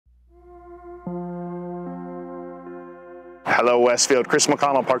Hello Westfield, Chris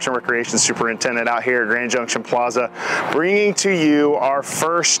McConnell, Parks and Recreation Superintendent out here at Grand Junction Plaza, bringing to you our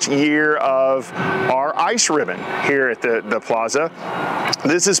first year of our ice ribbon here at the plaza.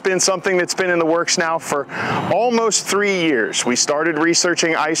 This has been something that's been in the works now for almost 3 years. We started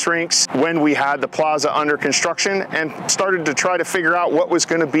researching ice rinks when we had the plaza under construction and started to try to figure out what was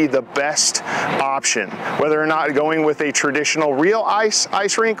going to be the best option, whether or not going with a traditional real ice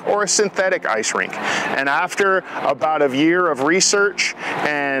rink or a synthetic ice rink. And after about a year of research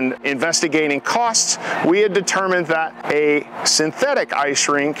and investigating costs, we had determined that a synthetic ice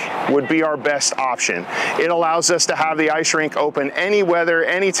rink would be our best option. It allows us to have the ice rink open any weather,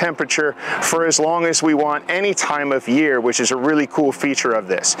 any temperature, for as long as we want, any time of year, which is a really cool feature of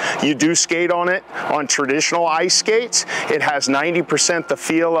this. You do skate on it on traditional ice skates. It has 90% the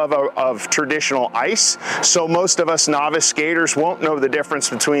feel of traditional ice, so most of us novice skaters won't know the difference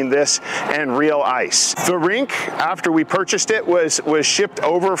between this and real ice. The rink, after we purchased it, was shipped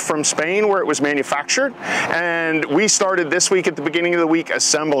over from Spain where it was manufactured, and we started this week at the beginning of the week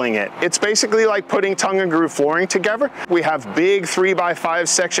assembling it. It's basically like putting tongue and groove flooring together. We have big 3x5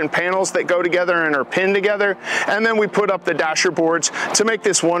 section panels that go together and are pinned together, and then we put up the dasher boards to make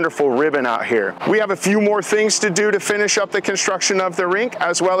this wonderful ribbon out here. We have a few more things to do to finish up the construction of the rink,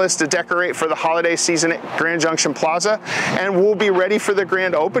 as well as to decorate for the holiday season at Grand Junction Plaza, and we'll be ready for the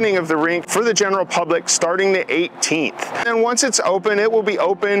grand opening of the rink for the general public starting the 18th. And once it's open, it will be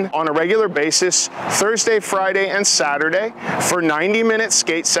open on a regular basis Thursday, Friday, and Saturday for 90-minute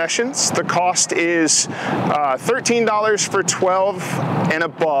skate sessions. The cost is $13 for 12 and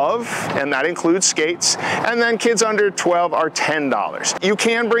above, and that includes skates, and then kids under 12 are $10. You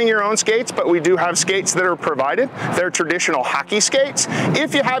can bring your own skates, but we do have skates that are provided. They're traditional hockey skates.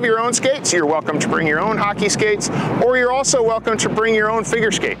 If you have your own skates, you're welcome to bring your own hockey skates, or you're also welcome to bring your own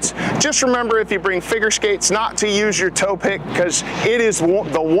figure skates. Just remember, if you bring figure skates, not to use your toe pick, because it is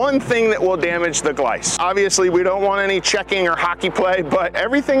the one thing that will damage the glice. Obviously, we don't want any checking or hockey play, but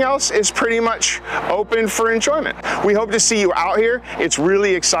everything else is pretty much open for enjoyment. We hope to see you out here. It's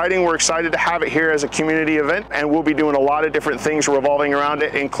really exciting. We're excited to have it here as a community event, and we'll be doing a lot of different things revolving around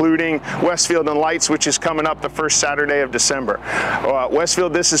it, including Westfield and Lights, which is coming up the first Saturday of December.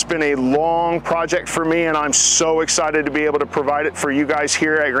 Westfield, this has been a long project for me, and I'm so excited to be able to provide it for you guys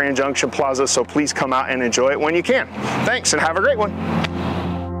here at Grand Junction Plaza, so please come out and enjoy it when you can. Thanks, and have a great one.